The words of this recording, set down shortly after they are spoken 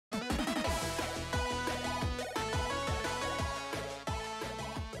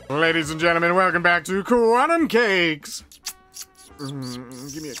Ladies and gentlemen, welcome back to QuantumCakes.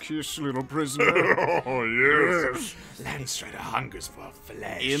 Give me a kiss, little prisoner. Oh, yes. Landstrider hungers for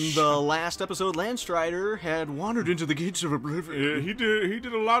flesh. In the last episode, Landstrider had wandered into the gates of Oblivion. Yeah, he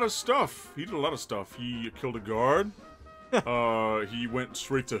did a lot of stuff. He killed a guard. He went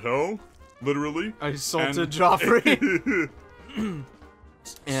straight to hell, literally. I assaulted Joffrey.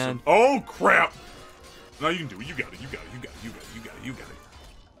 And oh crap! Now you can do it. You got it. You got it.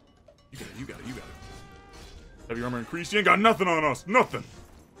 Have your armor increased? You ain't got nothing on us. Nothing.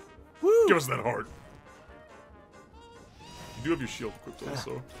 Woo. Give us that heart. You do have your shield equipped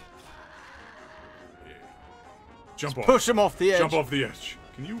also. Yeah. Jump off. Push him off the edge. Jump off the edge.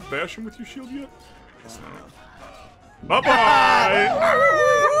 Can you bash him with your shield yet? Yes, no. Bye-bye!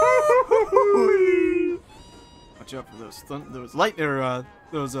 Watch out for those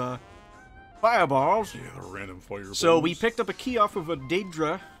fireballs. Yeah, the random fireballs. So we picked up a key off of a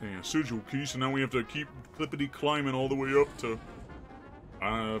Daedra. Yeah, sigil key, so now we have to keep clippity climbing all the way up to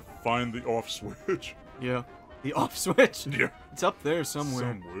find the off switch. Yeah, the off switch. Yeah. It's up there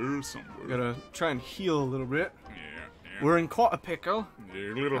somewhere. Somewhere. Gotta try and heal a little bit. Yeah. We're in quite a pickle.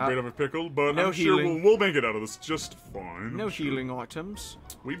 Yeah, a little bit of a pickle, but no I'm sure healing. we'll make it out of this just fine. No healing items.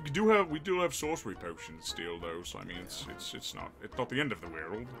 We do have sorcery potions still though, so I mean it's not the end of the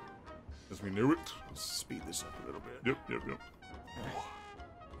world. As we knew it. Let's speed this up a little bit. Yep. There we go.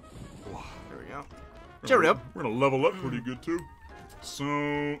 Cheery up. We're gonna level up pretty good too. So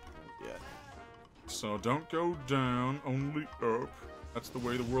yeah. So don't go down, only up. That's the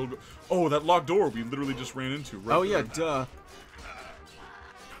way the world goes. Oh, that locked door we literally just ran into. Right oh there. yeah, duh.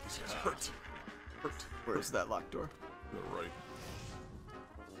 These guys hurt. Where's that locked door? To the right.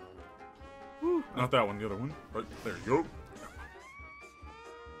 Woo. Not that one, the other one. Right there you go.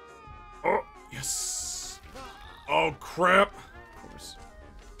 Oh, yes. Oh, crap. Of course.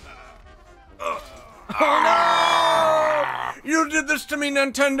 Oh, no! You did this to me,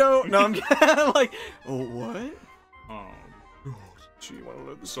 Nintendo! No, I'm like, oh, what? Oh, God. Gee, you want to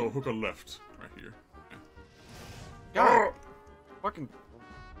load this? So, hook a left. Right here. God. Oh. Fucking.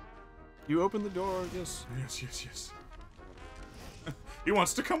 You open the door, yes. Yes. He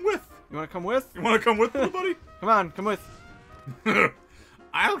wants to come with. You want to come with? You want to come with me, buddy? Come on, come with.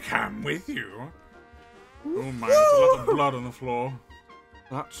 I'll come with you. Oh my, that's a lot of blood on the floor.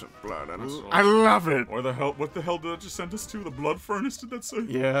 Lots of blood on it. I love it. Or the hell, what the hell did it just send us to? The blood furnace, did that say?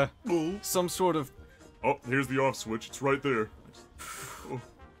 Yeah. Oh. Some sort of... Oh, here's the off switch. It's right there.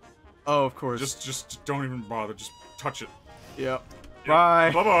 Oh, of course. Just don't even bother. Just touch it. Yep. Yep.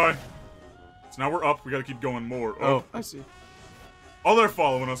 Bye. Bye-bye. So now we're up. We gotta keep going more. Oh, I see. Oh, they're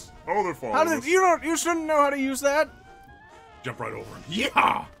following us. How did you shouldn't know how to use that? Jump right over him.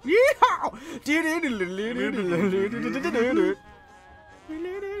 Yeah!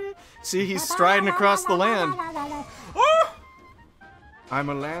 See, he's striding across the land. I'm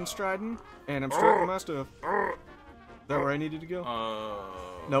a land striding, and I'm striking my stuff. Is that where I needed to go?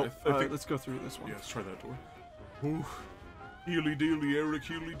 Nope. I think... Let's go through this one. Yeah, let's try that door. Ooh. Healy dealy, Eric,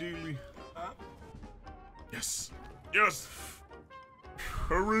 healy dealy. Yes!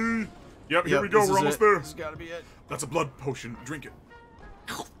 Hurry! Yep, here we go, we're almost there. This has gotta be it. That's a blood potion. Drink it.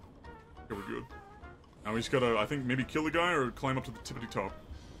 Okay, we're good. Now we just gotta, I think, maybe kill the guy or climb up to the tippity top.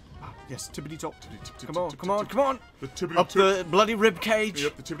 Yes, tippity top. Come on. The tippity Up the bloody rib cage.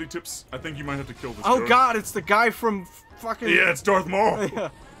 Yep, the tippity tips. I think you might have to kill this Oh guy. God, it's the guy from fucking... Yeah, it's Darth Maul. Yeah.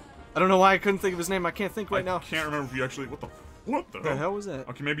 I don't know why I couldn't think of his name. I can't think right now. I can't remember if you actually, what the hell was that?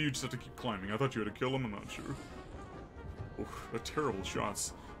 Okay, maybe you just have to keep climbing. I thought you had to kill him, I'm not sure. Oof, the terrible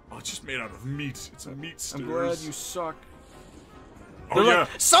shots. Oh, it's just made out of meat. It's a meat stairs. I'm glad you suck. Oh, yeah.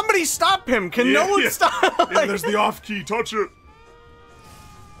 Somebody stop him! Can no one stop? Yeah, there's the off key. Touch it.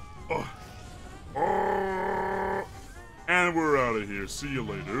 Oh. And we're out of here. See you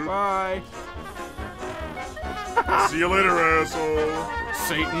later. Bye. See you later, asshole.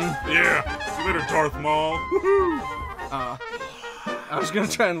 Satan. Yeah. See you later, Darth Maul. Woohoo. I was gonna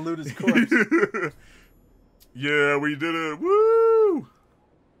try and loot his corpse. Yeah, we did it. Woo!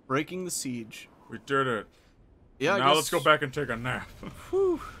 Breaking the siege. We did it. Yeah. Now let's go back and take a nap.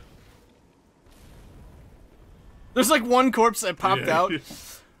 Whew. There's like one corpse that popped out.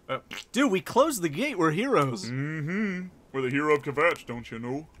 Dude, we closed the gate. We're heroes. Mm-hmm. We're the hero of Kvatch, don't you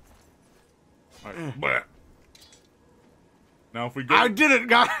know? Right. Now if we go... I did it,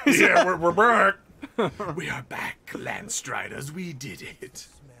 guys! Yeah, we're back! We are back, Landstriders. We did it.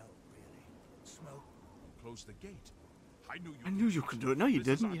 Smell, really. Smoke. Close the gate. I knew you could do it. No, you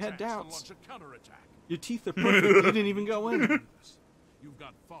didn't. You had doubts. Launch a counterattack. Your teeth are perfect. You didn't even go in. You've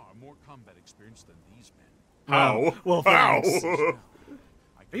got far more combat experience than these men. How? Well, How? thanks.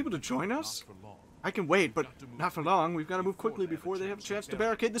 I able to join us? For long. I can wait, but not for long. We've got to move quickly before they have a chance to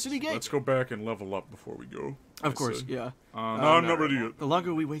barricade the city gate. Let's go back and level up before we go. Of course, yeah. No, I'm not ready yet. The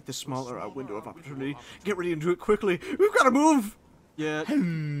longer we wait, the smaller our window of opportunity. Get ready and do it quickly. We've got to move! Yeah.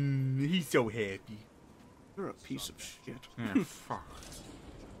 He's so happy. You're a piece of shit. Yeah, fuck.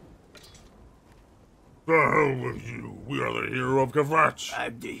 The hell with you. We are the hero of Kvatch.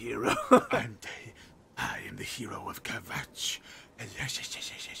 I'm the hero. I am the hero of Kvatch.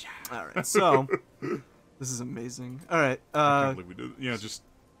 Alright, so... This is amazing. Alright, I can't believe we did. Yeah, just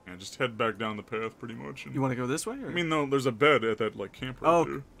head back down the path, pretty much. And, you want to go this way? Or? I mean, no, there's a bed at that like camp right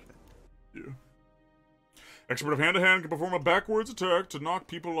there. Yeah. Expert of hand-to-hand can perform a backwards attack to knock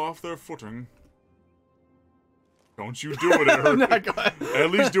people off their footing. Don't you do it, Eric. I'm not going.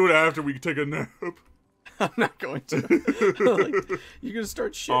 At least do it after we take a nap. I'm not going to. Like, you're gonna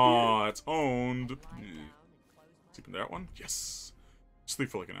start shit. Aw, it's owned. Yeah. Sleep in that one? Yes. Sleep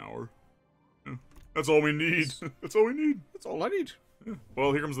for like an hour. Yeah. That's all we need. That's all we need. That's all I need. Yeah.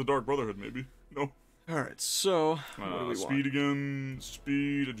 Well, here comes the Dark Brotherhood, maybe. No. Alright, so... what do we speed want? again.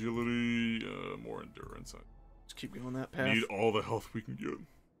 Speed, agility, more endurance. Just keep going that path. Need all the health we can get.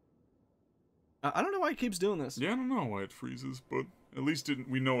 I don't know why it keeps doing this. Yeah, I don't know why it freezes, but at least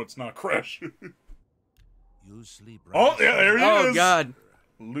we know it's not crash. You sleep Oh, yeah, there he is. Oh, God.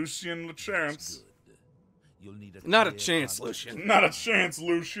 Lucian LeChance. You'll need Not a clear chance, conscience. Lucian. Not a chance,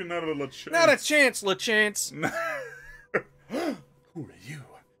 Lucian. Not a LeChance. Not a chance, LeChance. Who are you?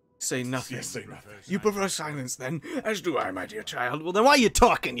 Say nothing. Yes, say nothing. You prefer silence, then? As do I, my dear child. Well, then why are you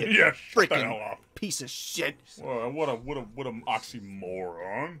talking, you Yeah, shut the freaking hell up. piece of shit? What a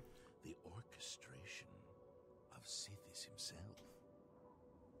oxymoron. The orchestration of Sithis himself.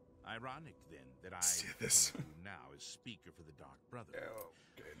 Ironic, then, that I Sithis. appoint you now as speaker for the Dark Brother.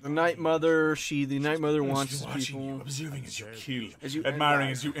 The Night Mother, the Night Mother wants Watching you, people. observing as you kill, As you admiring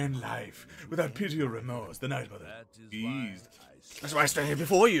end as you end life, without pity or remorse. The Night Mother. That is Eased. why That's why I stand here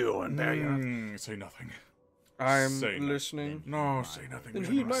before you and bear you. Say nothing. I'm Say nothing. listening. No, say nothing. Then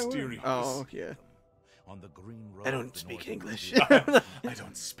We're heed my word. mysterious. Oh, yeah. on the green road I don't of the speak northern English. border. I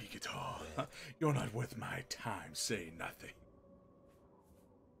don't speak at all. You're not worth my time. Say nothing.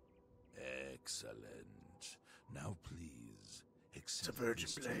 Excellent. Now, please, accept a virgin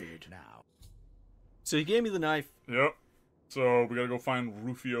this blade. now. So he gave me the knife. Yep. So we gotta go find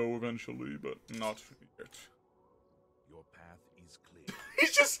Rufio eventually, but not yet. Your path is clear.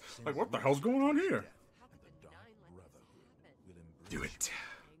 He's just like, what the hell's going on here? And the Dark Brotherhood will embrace Do it.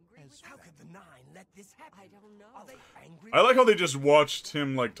 How could the Nine let this happen? I don't know. Are they angry? I like how they just watched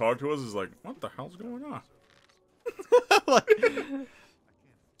him like talk to us. Is like, what the hell's going on?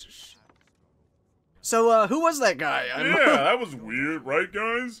 So, who was that guy? Yeah, that was weird, right,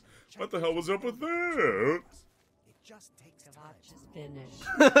 guys? What the hell was up with that? It just takes time. Watch is finished.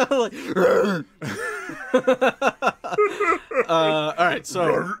 Alright,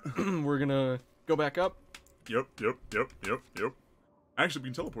 so we're gonna go back up. Yep. Actually, we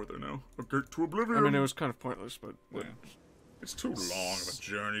can teleport there now. Okay, to Oblivion. I mean, it was kind of pointless, but... Yeah. It's too long of a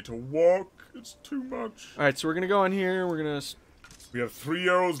journey to walk. It's too much. Alright, so we're gonna go in here, we're gonna... We have 3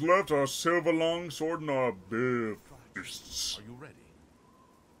 arrows left, our silver longsword, and our bare fists. Are you ready?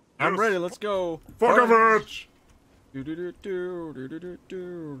 I'm Yes. ready, let's go. Fuck of it!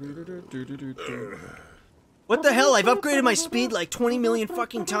 What the hell? I've upgraded my speed like 20 million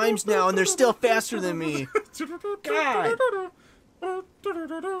fucking times now, and they're still faster than me. God.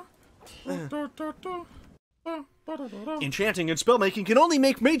 Enchanting and spellmaking can only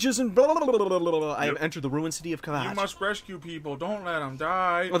make mages and blah, blah, blah, blah, blah, blah. I have entered the ruined city of You Kvatch. must rescue people. Don't let them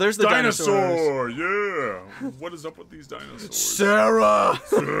die. Oh, there's the dinosaur. Yeah. What is up with these dinosaurs? Sarah!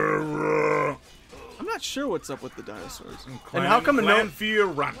 Sarah. I'm not sure what's up with the dinosaurs. Clan, And how come Clanfear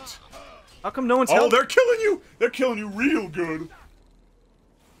Runt. how come no one's Oh, helped? they're killing you. They're killing you real good.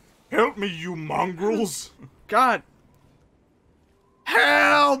 Help me, you mongrels. God.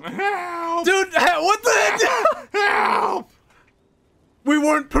 Help! Help. Dude, what the heck? Help. We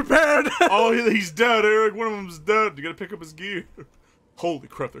weren't prepared. Oh, he's dead, Eric. One of them's dead. You gotta pick up his gear. Holy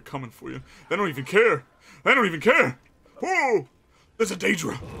crap, they're coming for you. They don't even care. They don't even care. Whoa! There's a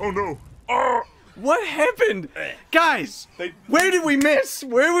Daedra. Oh no. Oh! What happened? Guys, where did we miss?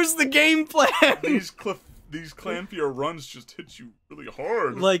 Where was the game plan? These Clanfear runs just hit you really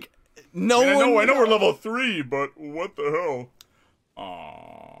hard. Like, no I one... know we're level 3, but what the hell?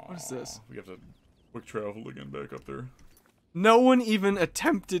 Aww. What is this? We have to quick travel again back up there. No one even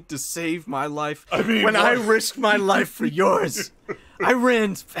attempted to save my life I mean, when I what? risked my life for yours. I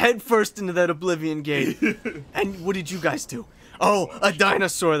ran headfirst into that Oblivion gate. And what did you guys do? Oh, a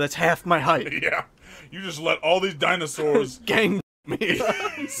dinosaur that's half my height. Yeah. You just let all these dinosaurs Gang me.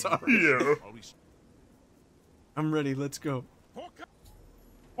 I'm sorry. Yeah. I'm ready. Let's go.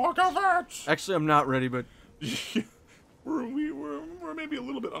 Orkovich! Actually, I'm not ready, but we're maybe a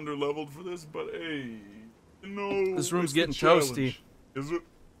little bit underleveled for this, but hey, you know, this room's it's the getting challenge. toasty. Is it?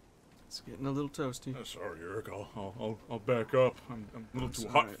 It's getting a little toasty. Oh, sorry, Eric. I'll back up. I'm a little too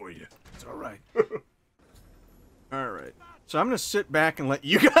hot for you. It's all right. All right. So I'm gonna sit back and let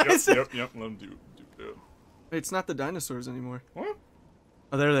you guys. Yep. Let them do that. Hey, it's not the dinosaurs anymore. What?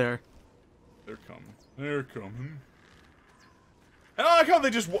 Oh, they're there. They're coming. They're coming. And I like how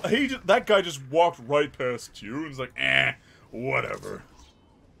that guy just walked right past you and was like, whatever.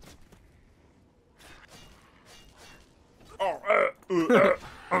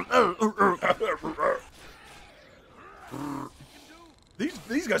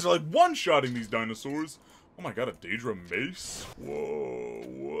 These guys are like one-shotting these dinosaurs. Oh my god, a Daedra mace?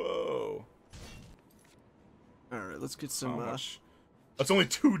 Whoa. All right, let's get some. How much? That's only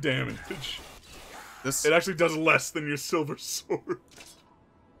 2 damage. This, It actually does less than your silver sword.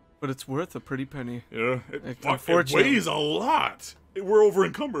 but it's worth a pretty penny. Yeah, it Unfortunately. weighs a lot. We're over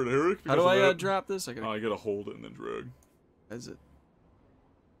encumbered, Eric. How do because of I that. drop this? I gotta. Oh, you gotta hold it and then drag. Is it?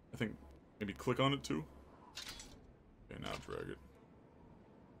 I think maybe click on it too. Okay, now drag it.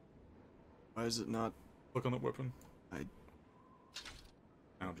 Why is it not? Click on that weapon. I.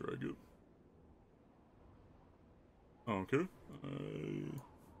 Now drag it. Okay.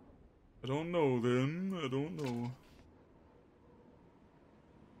 I don't know then. I don't know.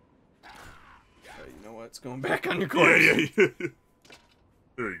 You know what? It's going back on your course. Yeah.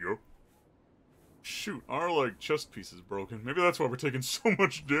 There you go. Shoot, our like chest piece is broken. Maybe that's why we're taking so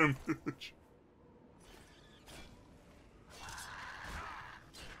much damage.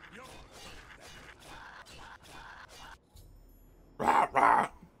 Rah.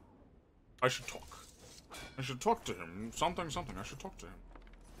 I should talk. I should talk to him. Something. I should talk to him.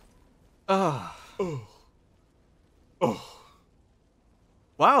 Oh.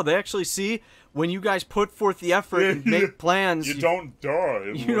 Wow, they actually see when you guys put forth the effort and make plans. You don't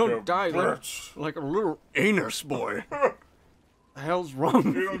die. You don't die like a little anus boy. The hell's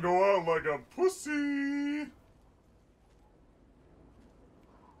wrong? You don't go out like a pussy.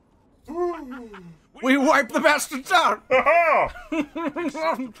 We wipe the bastards out. Ha-ha!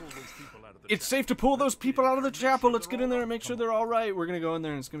 It's safe to pull those people out of the chapel. Let's get in there and make sure they're all right. We're gonna go in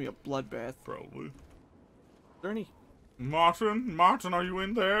there and it's gonna be a bloodbath. Probably. Is there any? Martin, are you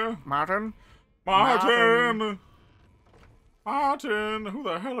in there? Martin? Martin, who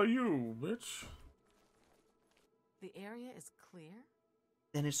the hell are you, bitch? The area is clear.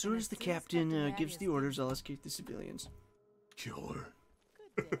 Then as soon as the captain gives the orders, I'll escape the civilians. Kill her.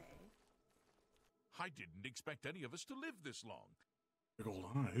 Good day. I didn't expect any of us to live this long. Big old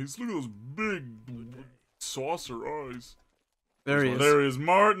eyes. Look at those big saucer eyes. There he is. There is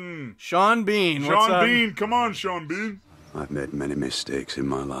Martin. Sean Bean. What's Sean up? Bean, come on, Sean Bean. I've made many mistakes in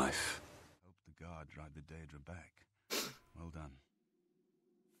my life. Hope the guard drive the Daedra back. Well done.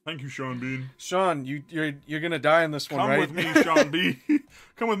 Thank you, Sean Bean. Sean, you're gonna die in this one, Come right? with me, Sean Bean.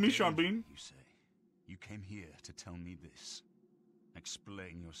 Come with me, Sean Bean. You say. You came here to tell me this.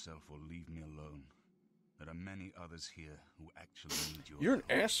 Explain yourself or leave me alone. There are many others here who actually need your You're an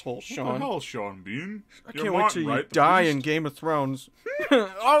help. asshole, What the Sean. hell, Sean Bean? I You're can't wait Martin, till you right? The die priest? in Game of Thrones.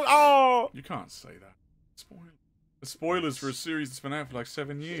 oh! You can't say that. The spoilers for a series that's been out for like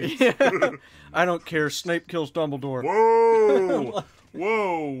 7 years. Yeah. I don't care. Snape kills Dumbledore. Whoa!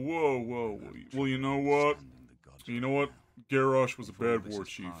 Whoa. Well, you know what? You know what? Garrosh was a bad war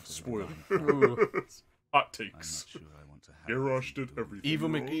chief. Spoiler. Ooh. Hot I'm not takes. sure I want to have Garrosh you did do. everything. Evil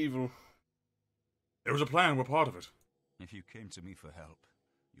wrong. McEvil. There was a plan. We're part of it. If you came to me for help,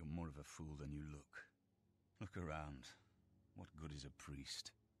 you're more of a fool than you look. Look around. What good is a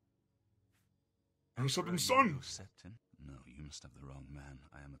priest? Usurp's Emperor son. Septon? No, you must have the wrong man.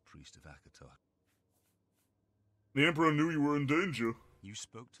 I am a priest of Akator. The Emperor knew you were in danger. You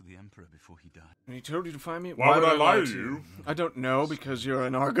spoke to the Emperor before he died. And he told you to find me? Why would I lie to you? I don't know, because you're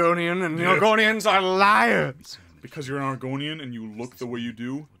an Argonian, and the Argonians are liars. Because you're an Argonian and you look the way you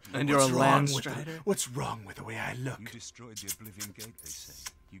do. And you're a landstrider. What's wrong with the way I You look? destroyed the Oblivion Gate, they say.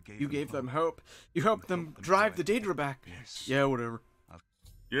 You gave them hope. You helped them drive the Daedra back. Yes. Yeah, whatever.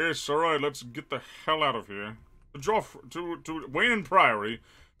 Yes, alright, let's get the hell out of here. To Wayne and Priory,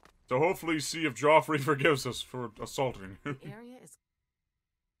 to hopefully see if Joffrey forgives us for assaulting him. The area is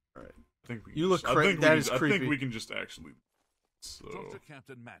I think we You can look just- I cra- think we that can- is I creepy. think we can just actually... So... Talk to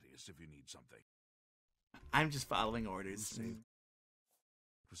Captain Mattias if you need something. I'm just following orders. It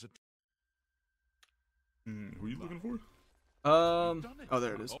was a who are you looking for? Oh,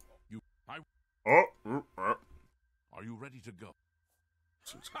 there it is. You, Oh! are you ready to go?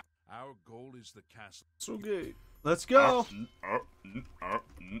 Our goal is the castle. So gay. Let's go.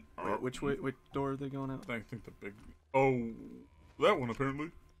 Wait, Wait, which door are they going out? I think the big. Oh, that one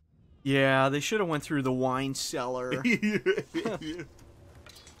apparently. Yeah, they should have went through the wine cellar.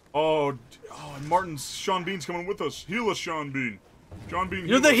 Oh, and Martin's Sean Bean's coming with us. Heal us, Sean Bean. Sean Bean.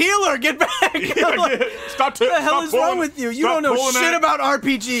 You're the healer. Get back. Stop. What the hell is wrong with you? You don't know shit about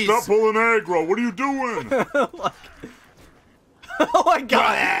RPGs. Stop pulling aggro. What are you doing? Like, oh my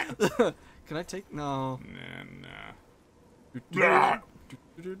god. Can I take? No. Nah.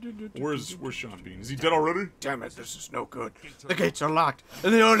 Where's Sean Bean? Is he dead already? Damn it, this is no good. The gates are locked,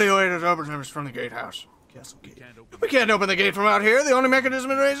 and the only way to open them is from the gatehouse. Castle gate. We can't open the gate from out here. The only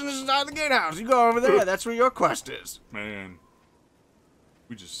mechanism in raising is inside the gatehouse. You go over there. That's where your quest is. Man,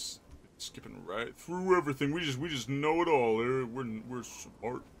 we just skipping right through everything. We just know it all. We're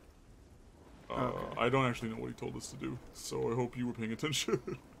smart. Okay. I don't actually know what he told us to do, so I hope you were paying attention.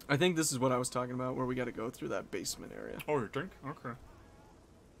 I think this is what I was talking about, where we got to go through that basement area. Oh, you think? Okay.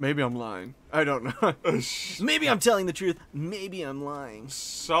 Maybe I'm lying. I don't know. Maybe I'm telling the truth. Maybe I'm lying.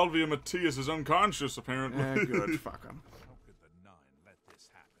 Salvia Matthias is unconscious, apparently. Good. Fuck him. How could the Nine let this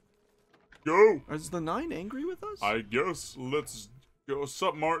happen? Go! Is the 9 angry with us? I guess. Let's go.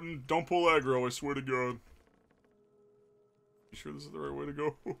 Sup, Martin? Don't pull aggro, I swear to God. You sure this is the right way to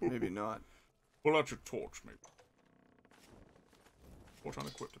go? Maybe not. Pull out your torch, maybe. Torch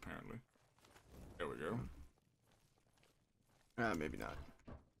unequipped, apparently. There we go. Maybe not.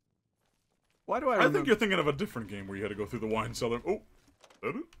 Why do I I remember? think you're thinking of a different game where you had to go through the wine cellar. Oh, is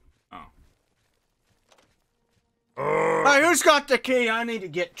that it? Oh. Hey, who's got the key? I need to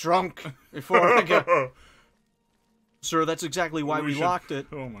get drunk before I get... Sir, that's exactly why we should- locked it.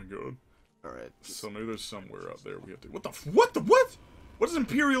 Oh my God. Alright. So maybe there's somewhere out there we have to. What the? What? What is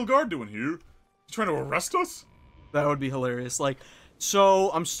Imperial Guard doing here? You trying to arrest us? That would be hilarious. Like, so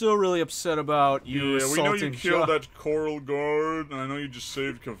I'm still really upset about you Yeah, we know you assaulting killed Shaw. that Coral Guard, and I know you just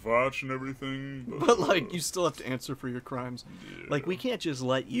saved Kvatch and everything. But, like, you still have to answer for your crimes. Yeah. Like, we can't just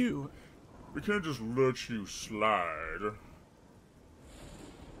let you... We can't just let you slide.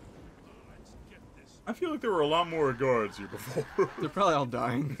 I feel like there were a lot more guards here before. They're probably all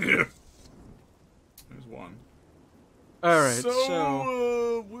dying. Yeah. There's one. Alright,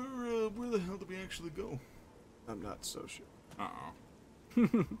 So, where the hell do we actually go? I'm not so sure.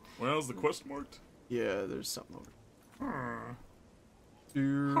 Well, is the quest marked? Yeah, there's something over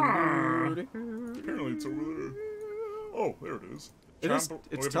Apparently it's over there. Oh, there it is. It is- Chapel.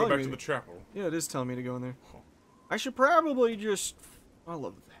 it's we have to go telling back me- to the chapel. Yeah, it is telling me to go in there. Huh. I should probably just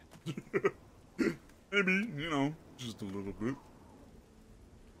follow that. Maybe, you know, just a little bit.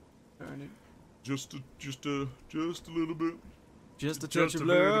 Darn it. Just a little bit. Just a touch Just of a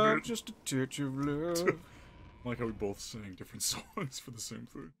little love. bit. Just a touch of love. I like how we both sang different songs for the same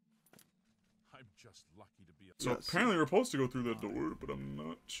thing. I'm just lucky to be a. So Yes. apparently we're supposed to go through that door, but I'm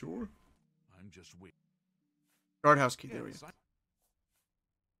not sure. I'm just waiting. Guardhouse key, there we go.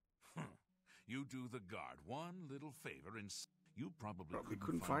 You do the guard one little favor, and you probably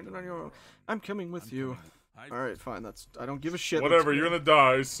Couldn't find it on your own. I'm coming with you. I- Alright, fine, that's... I don't give a shit. Whatever, Let's you're go. gonna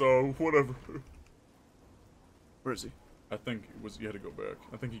die, so whatever. Where is he? I think it was you had to go back.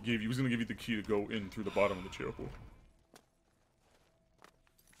 I think he was gonna give you the key to go in through the bottom of the chapel.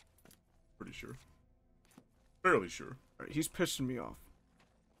 Pretty sure. Fairly sure. Alright, he's pissing me off.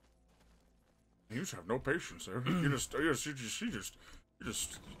 You just have no patience, sir. you just,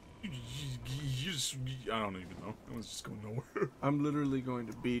 I don't even know. It was just going nowhere. I'm literally going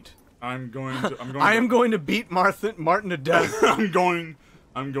to beat... I am going going to beat Martin to death. I'm going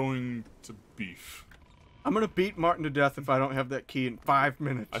to beef. I'm going to beat Martin to death if I don't have that key in 5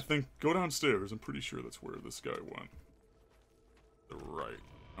 minutes. I think go downstairs. I'm pretty sure that's where this guy went. The right.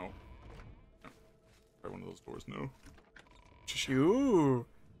 No. No. Try one of those doors. No. Ooh.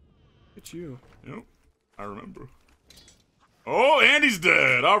 It's you. Yep. I remember. Oh, Andy's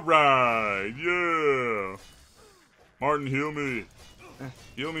dead. All right. Yeah. Martin, heal me.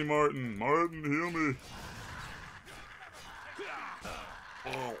 Heal me, Martin. Martin, heal me.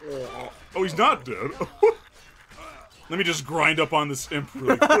 Oh, he's not dead. Let me just grind up on this imp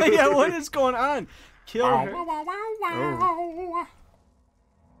really quick. Yeah, what is going on? Kill her. Oh.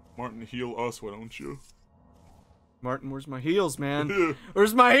 Martin, heal us, why don't you? Martin, where's my heels, man?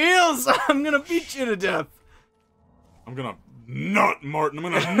 Where's my heels? I'm gonna beat you to death. I'm gonna nut, Martin.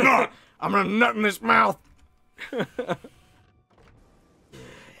 I'm gonna nut. I'm gonna nut in his mouth.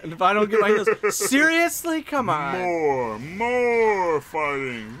 And if I don't get my heels... Seriously? Come on. More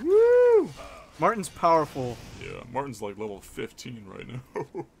fighting. Woo! Martin's powerful. Yeah, Martin's like level 15 right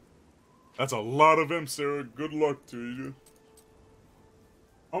now. That's a lot of imps, Sarah. Good luck to you.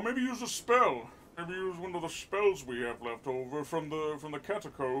 Or maybe use a spell. Maybe use one of the spells we have left over from the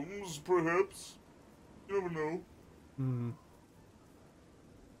catacombs, perhaps. You never know.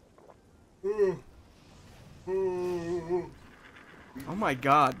 Oh my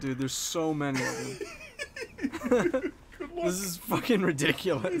god, dude, there's so many of them. This is fucking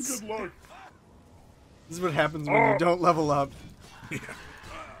ridiculous. Good luck. This is what happens when you don't level up. Yeah.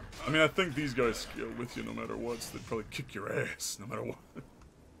 I mean, I think these guys scale with you no matter what, so they'd probably kick your ass no matter what.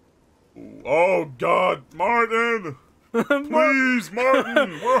 Ooh. Oh, God, Martin! Please,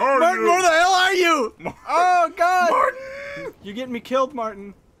 Martin, where are Martin, you? where the hell are you? Oh, God! Martin! You're getting me killed,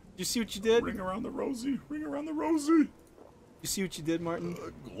 Martin. Did you see what you did? Ring around the rosy, ring around the rosy. You see what you did, Martin?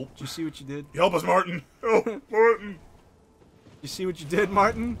 Did you see what you did? Help us, Martin! Help, Martin! You see what you did,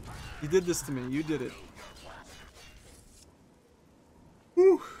 Martin? You did this to me. You did it.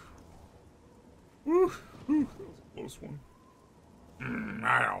 Whew. Whew. Whew. That was a close one.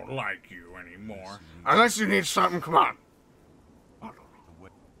 I don't like you anymore. Unless you need something, come on.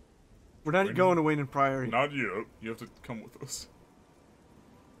 We're not going to Wayne and Priory. Not yet. You have to come with us.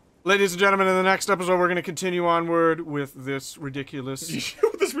 Ladies and gentlemen, in the next episode, we're going to continue onward with this ridiculous...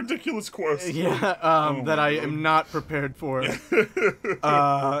 This ridiculous quest. Yeah, that I am not prepared for.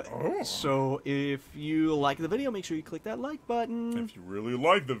 So if you like the video, make sure you click that like button. If you really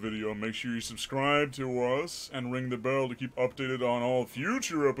like the video, make sure you subscribe to us and ring the bell to keep updated on all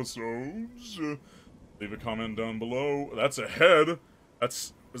future episodes. Leave a comment down below. That's a head.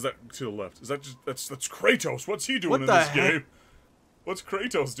 Is that to the left? Is that just that's Kratos? What's he doing in this game? What's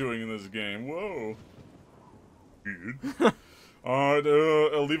Kratos doing in this game? Whoa. Weird.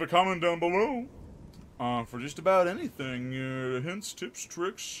 Leave a comment down below. For just about anything. Hints, tips,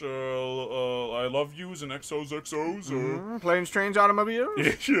 tricks, I love yous and XOXOs. Planes, trains, automobiles.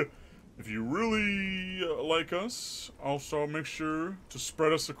 Yeah. If you really like us, also make sure to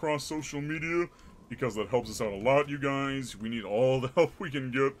spread us across social media, because that helps us out a lot, you guys. We need all the help we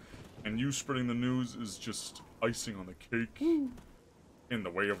can get, and you spreading the news is just icing on the cake in the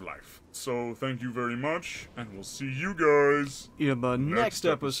way of life. So thank you very much, and we'll see you guys in the next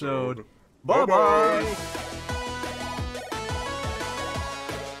episode. Bye-bye. Bye-bye.